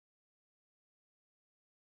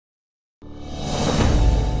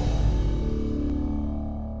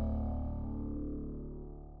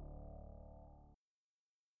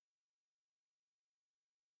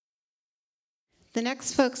The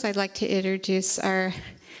next folks I'd like to introduce are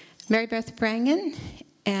Mary Beth Brangan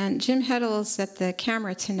and Jim Heddle's at the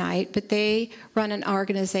camera tonight, but they run an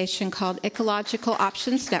organization called Ecological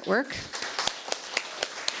Options Network.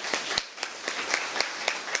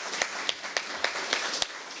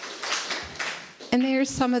 And they are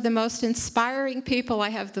some of the most inspiring people I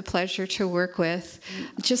have the pleasure to work with,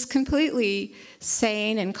 just completely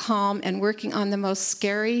sane and calm and working on the most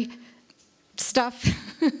scary stuff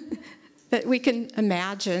that we can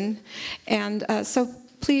imagine. And so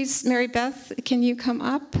please, Mary Beth, can you come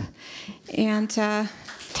up and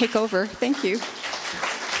take over? Thank you.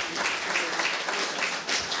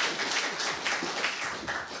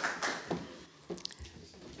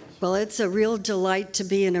 Well, it's a real delight to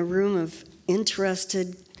be in a room of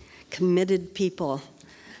interested, committed people.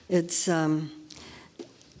 It's a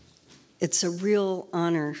real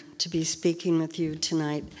honor to be speaking with you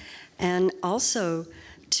tonight, and also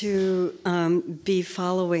to be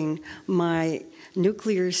following my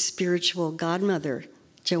nuclear spiritual godmother,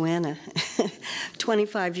 Joanna.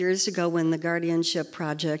 25 years ago, when the Guardianship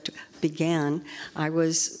Project began, I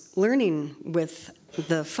was learning with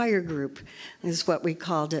the fire group, is what we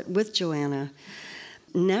called it, with Joanna.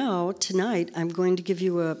 Now, tonight, I'm going to give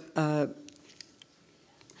you a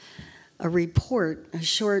report, a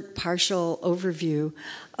short, partial overview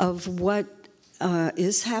of what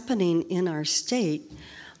is happening in our state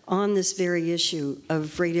on this very issue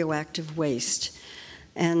of radioactive waste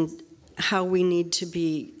and how we need to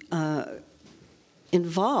be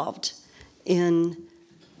involved in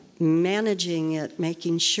managing it,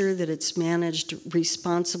 making sure that it's managed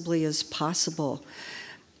responsibly as possible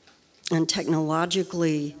and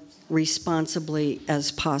technologically responsibly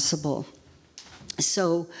as possible.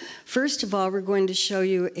 So first of all, we're going to show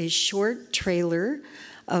you a short trailer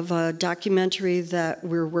of a documentary that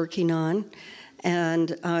we're working on,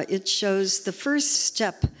 and it shows the first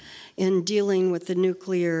step in dealing with the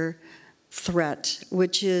nuclear threat,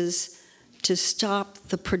 which is to stop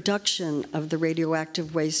the production of the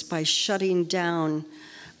radioactive waste by shutting down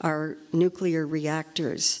our nuclear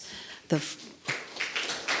reactors.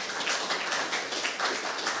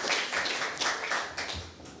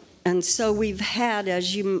 And so we've had,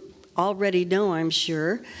 as you already know, I'm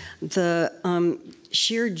sure, the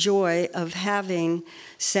sheer joy of having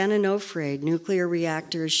San Onofre nuclear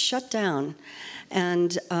reactors shut down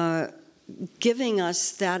and giving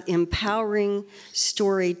us that empowering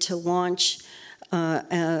story to launch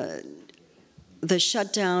the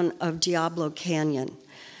shutdown of Diablo Canyon.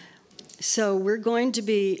 So we're going to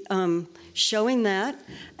be showing that,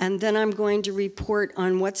 and then I'm going to report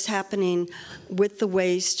on what's happening with the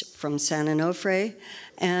waste from San Onofre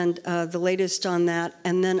and the latest on that,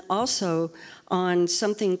 and then also on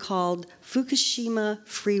something called Fukushima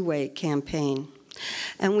Freeway campaign.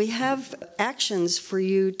 And we have actions for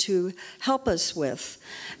you to help us with.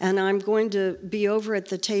 And I'm going to be over at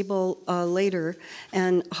the table later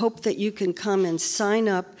and hope that you can come and sign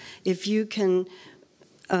up if you can,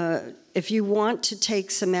 if you want to take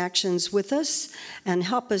some actions with us and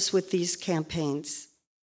help us with these campaigns.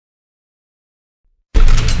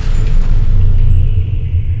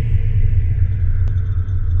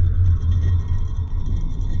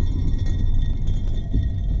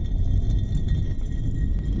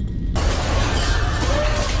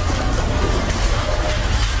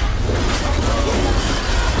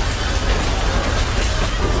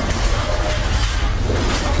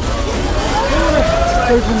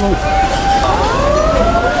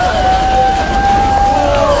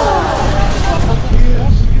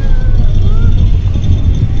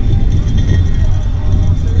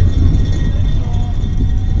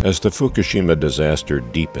 As the Fukushima disaster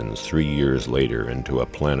deepens 3 years later into a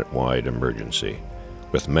planet-wide emergency,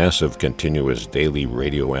 with massive continuous daily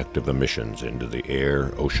radioactive emissions into the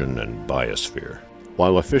air, ocean, and biosphere,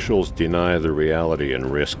 while officials deny the reality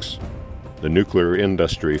and risks, the nuclear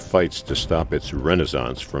industry fights to stop its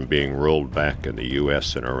renaissance from being rolled back in the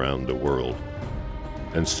U.S. and around the world.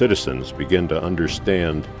 And citizens begin to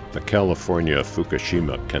understand the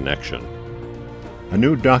California-Fukushima connection. A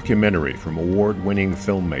new documentary from award-winning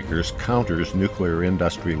filmmakers counters nuclear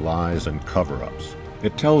industry lies and cover-ups.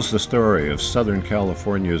 It tells the story of Southern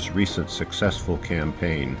California's recent successful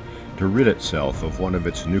campaign to rid itself of one of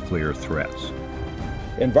its nuclear threats.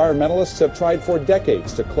 Environmentalists have tried for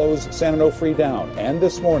decades to close San Onofre down, and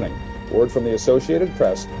this morning, word from the Associated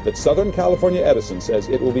Press that Southern California Edison says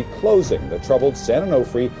it will be closing the troubled San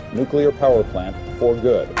Onofre nuclear power plant for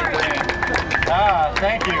good.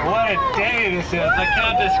 Thank you. What a day this is. I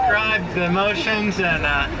can't describe the emotions and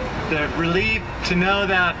the relief to know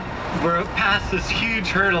that we're past this huge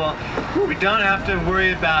hurdle. We don't have to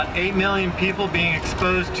worry about 8 million people being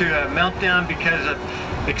exposed to a meltdown because of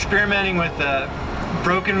experimenting with a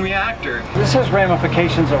broken reactor. This has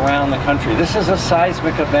ramifications around the country. This is a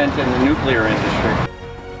seismic event in the nuclear industry.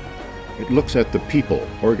 It looks at the people,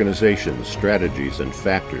 organizations, strategies, and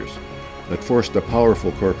factors that forced a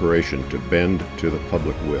powerful corporation to bend to the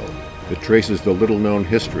public will. It traces the little-known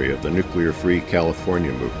history of the nuclear-free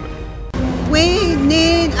California movement. We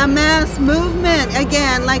need a mass movement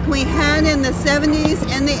again, like we had in the 70s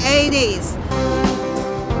and the 80s.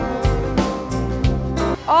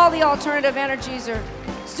 All the alternative energies are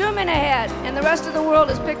zooming ahead, and the rest of the world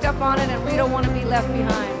has picked up on it, and we don't want to be left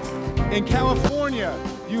behind. In California,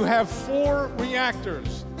 you have 4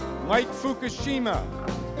 reactors, like Fukushima,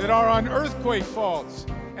 that are on earthquake faults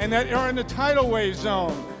and that are in the tidal wave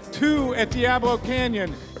zone. 2 at Diablo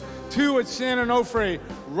Canyon, 2 at San Onofre,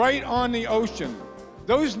 right on the ocean.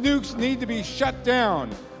 Those nukes need to be shut down.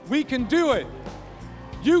 We can do it.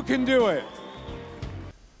 You can do it.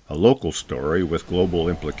 A local story with global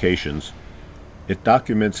implications, it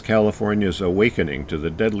documents California's awakening to the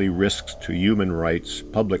deadly risks to human rights,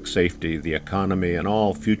 public safety, the economy, and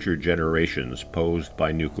all future generations posed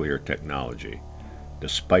by nuclear technology,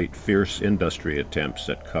 despite fierce industry attempts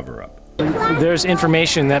at cover-up. There's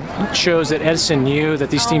information that shows that Edison knew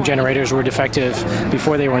that these steam generators were defective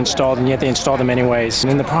before they were installed, and yet they installed them anyways.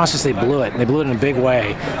 And in the process, they blew it. They blew it in a big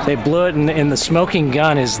way. They blew it, and the smoking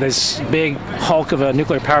gun is this big hulk of a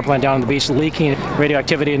nuclear power plant down on the beach leaking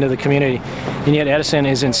radioactivity into the community. And yet Edison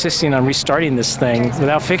is insisting on restarting this thing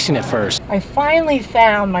without fixing it first. I finally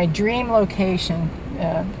found my dream location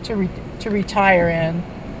to retire in.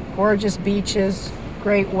 Gorgeous beaches,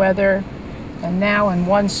 great weather. And now in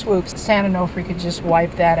one swoop, San Onofre could just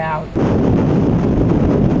wipe that out.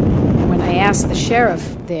 When I asked the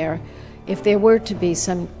sheriff there if there were to be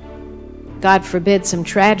some, God forbid, some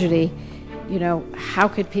tragedy, you know, how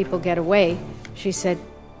could people get away? She said,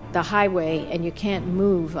 the highway, and you can't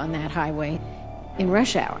move on that highway in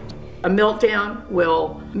rush hour. A meltdown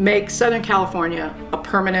will make Southern California a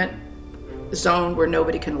permanent zone where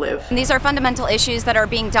nobody can live. And these are fundamental issues that are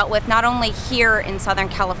being dealt with not only here in Southern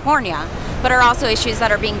California, but are also issues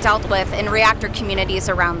that are being dealt with in reactor communities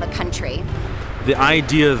around the country. The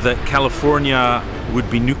idea that California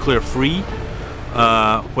would be nuclear free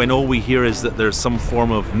when all we hear is that there's some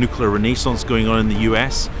form of nuclear renaissance going on in the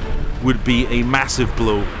US would be a massive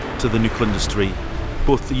blow to the nuclear industry,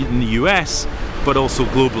 both in the US but also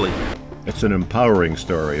globally. It's an empowering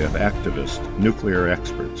story of activists, nuclear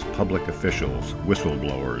experts, public officials,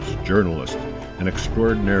 whistleblowers, journalists, and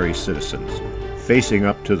extraordinary citizens facing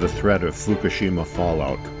up to the threat of Fukushima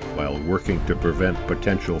fallout while working to prevent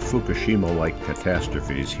potential Fukushima-like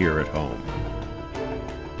catastrophes here at home.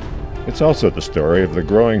 It's also the story of the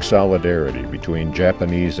growing solidarity between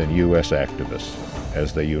Japanese and U.S. activists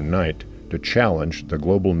as they unite to challenge the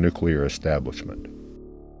global nuclear establishment.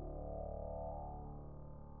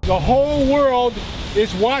 The whole world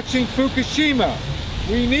is watching Fukushima.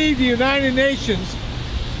 We need the United Nations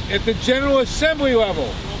at the General Assembly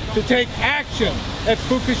level to take action at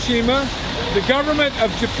Fukushima. The government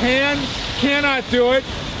of Japan cannot do it.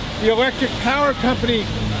 The electric power company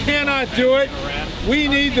cannot do it. We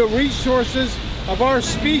need the resources of our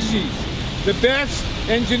species, the best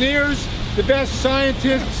engineers, the best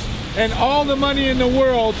scientists, and all the money in the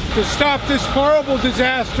world to stop this horrible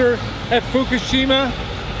disaster at Fukushima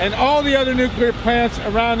and all the other nuclear plants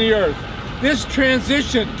around the earth. This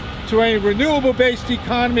transition to a renewable-based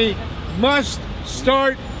economy must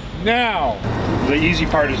start now. The easy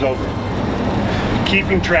part is over.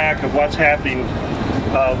 Keeping track of what's happening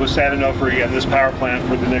with San Onofre and this power plant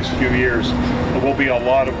for the next few years will be a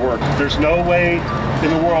lot of work. There's no way in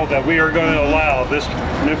the world that we are going to allow this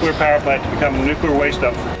nuclear power plant to become a nuclear waste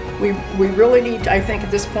dump. We really need, I think, at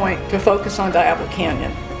this point, to focus on Diablo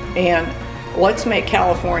Canyon and let's make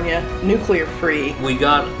California nuclear free. We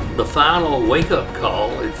got the final wake-up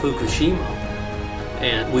call in Fukushima,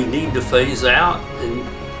 and we need to phase out and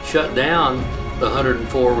shut down the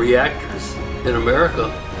 104 reactors in America.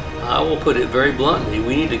 I will put it very bluntly,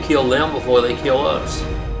 we need to kill them before they kill us.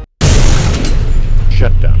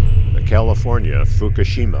 Shutdown, the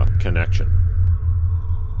California-Fukushima connection.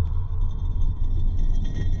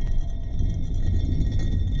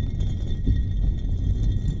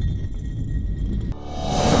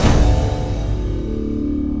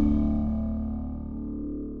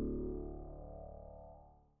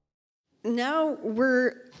 Now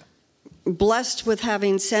we're blessed with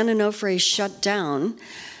having San Onofre shut down.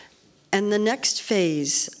 And the next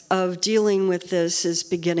phase of dealing with this is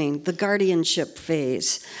beginning, the guardianship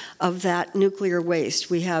phase of that nuclear waste.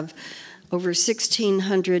 We have over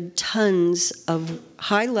 1,600 tons of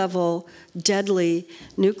high-level, deadly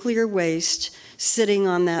nuclear waste sitting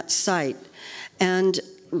on that site. And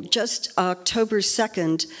just October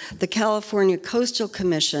 2nd, the California Coastal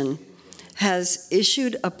Commission has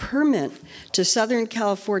issued a permit to Southern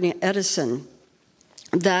California Edison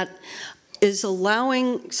that is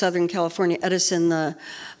allowing Southern California Edison, the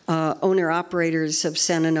owner-operators of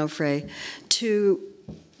San Onofre, to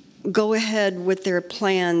go ahead with their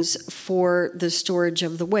plans for the storage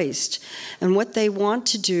of the waste. And what they want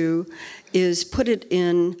to do is put it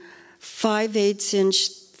in 5/8-inch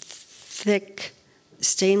thick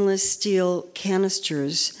stainless steel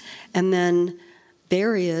canisters and then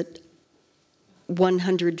bury it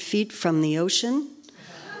 100 feet from the ocean,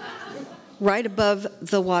 right above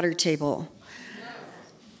the water table.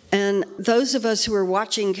 And those of us who are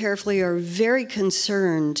watching carefully are very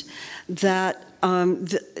concerned that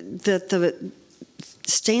that the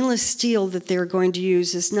stainless steel that they're going to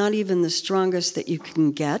use is not even the strongest that you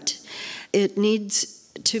can get. It needs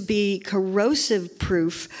to be corrosive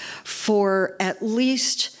proof for at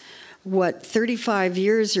least, 35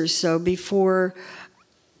 years or so before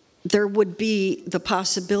there would be the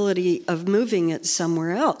possibility of moving it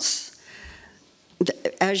somewhere else.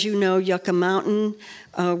 As you know, Yucca Mountain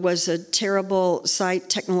was a terrible site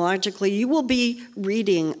technologically. You will be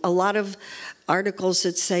reading a lot of articles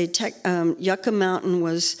that say Yucca Mountain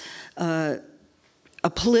was a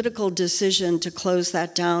political decision to close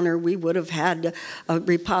that down, or we would have had a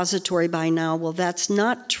repository by now. Well, that's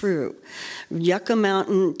not true. Yucca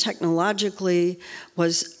Mountain technologically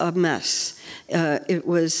was a mess. It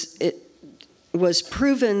was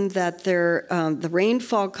proven that the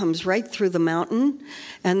rainfall comes right through the mountain,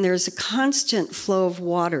 and there's a constant flow of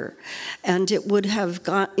water. And it would have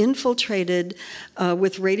infiltrated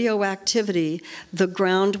with radioactivity the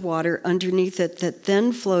groundwater underneath it that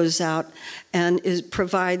then flows out and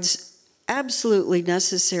provides absolutely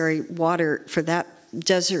necessary water for that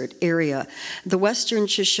desert area. The Western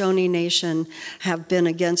Shoshone Nation have been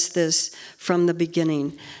against this from the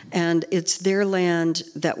beginning, and it's their land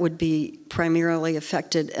that would be primarily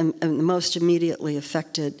affected and most immediately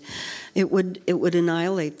affected. It would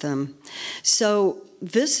annihilate them. So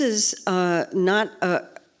this is not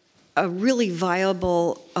a really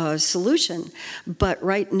viable solution, but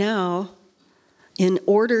right now, in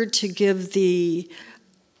order to give the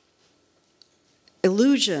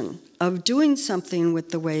illusion of doing something with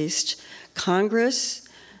the waste, Congress,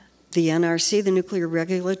 the NRC, the Nuclear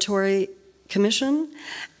Regulatory Commission,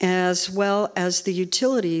 as well as the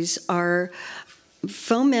utilities are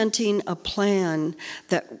fomenting a plan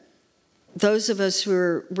that those of us who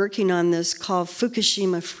are working on this call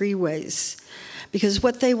Fukushima freeways. Because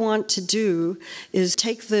what they want to do is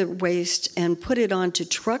take the waste and put it onto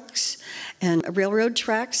trucks and railroad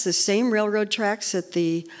tracks, the same railroad tracks that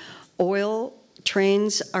the oil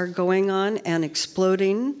trains are going on and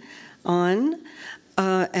exploding on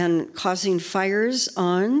and causing fires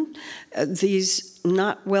on these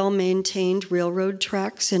not well-maintained railroad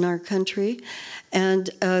tracks in our country. And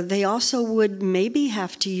they also would maybe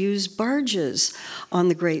have to use barges on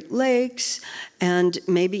the Great Lakes and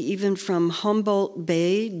maybe even from Humboldt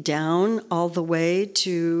Bay down all the way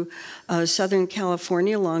to Southern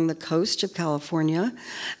California along the coast of California,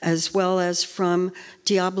 as well as from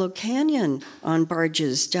Diablo Canyon on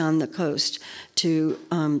barges down the coast to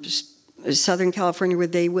Southern California, where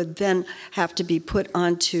they would then have to be put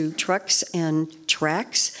onto trucks and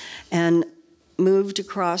tracks and moved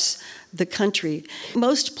across the country.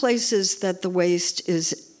 Most places that the waste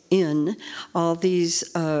is in, all these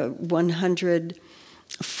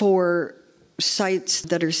 104 sites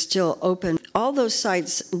that are still open, all those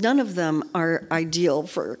sites, none of them are ideal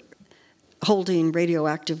for holding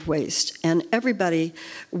radioactive waste. And everybody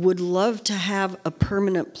would love to have a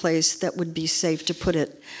permanent place that would be safe to put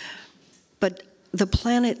it. But the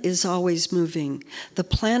planet is always moving. The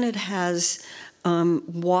planet has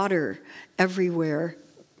water everywhere,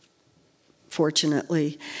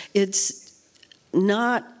 fortunately. It's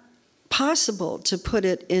not possible to put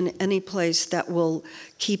it in any place that will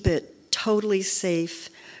keep it totally safe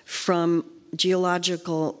from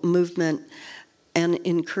geological movement and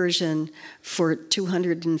incursion for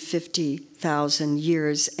 250,000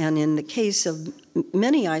 years, and in the case of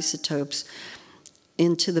many isotopes,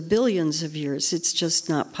 into the billions of years. It's just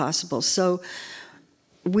not possible. So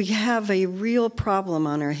we have a real problem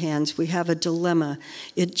on our hands. We have a dilemma.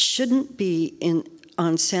 It shouldn't be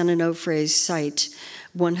on San Onofre's site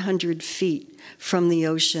 100 feet from the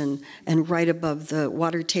ocean and right above the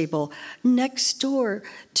water table, next door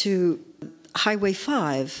to Highway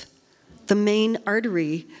 5, the main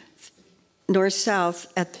artery north-south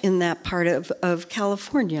in that part of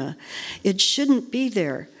California. It shouldn't be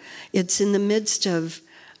there. It's in the midst of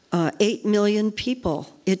 8 million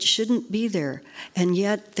people. It shouldn't be there. And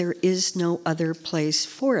yet there is no other place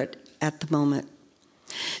for it at the moment.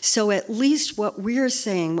 So at least what we're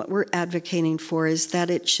saying, what we're advocating for, is that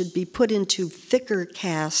it should be put into thicker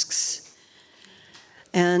casks,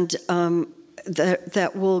 and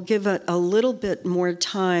that will give it a little bit more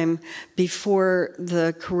time before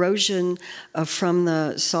the corrosion from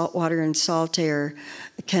the salt water and salt air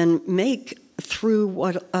can make through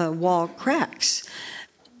wall cracks.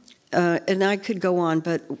 And I could go on,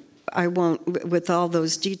 but I won't with all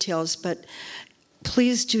those details. But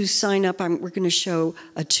please do sign up. We're going to show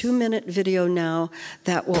a 2-minute video now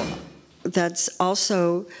that's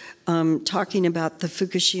also talking about the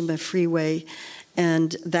Fukushima Freeway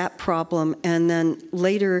and that problem. And then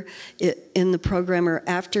later in the program, or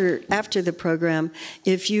after the program,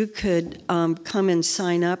 if you could come and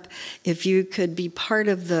sign up, if you could be part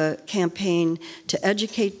of the campaign to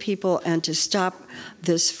educate people and to stop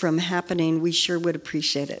this from happening, we sure would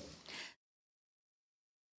appreciate it.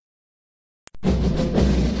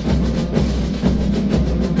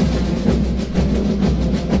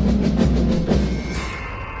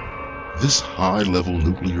 This high-level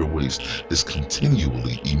nuclear waste is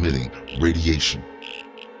continually emitting radiation.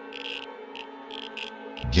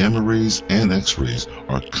 Gamma rays and X-rays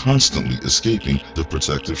are constantly escaping the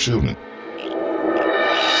protective shielding.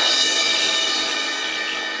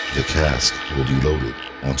 The cask will be loaded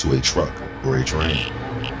onto a truck or a train.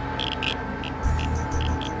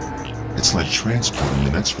 It's like transporting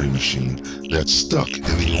an X-ray machine that's stuck in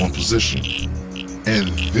the on position and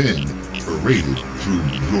then paraded through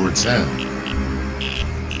your town.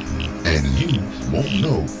 And you won't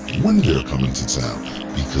know when they're coming to town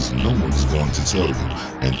because no one's going to tell you,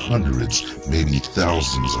 and hundreds, maybe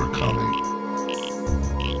thousands are coming.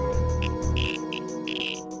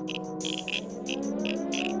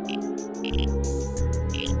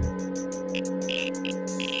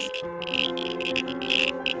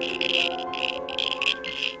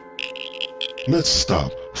 Let's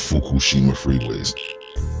stop Fukushima freeways.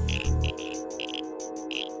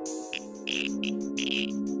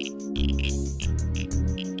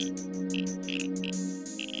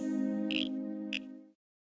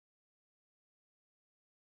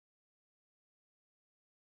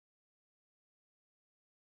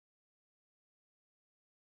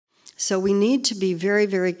 So we need to be very,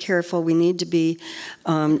 very careful. We need to be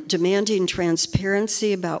demanding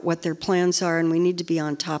transparency about what their plans are, and we need to be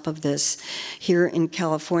on top of this here in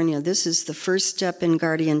California. This is the first step in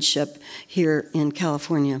guardianship here in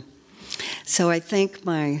California. So I thank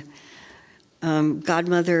my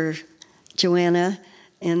godmother, Joanna,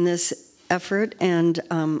 in this effort, and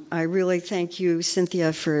I really thank you,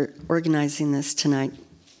 Cynthia, for organizing this tonight.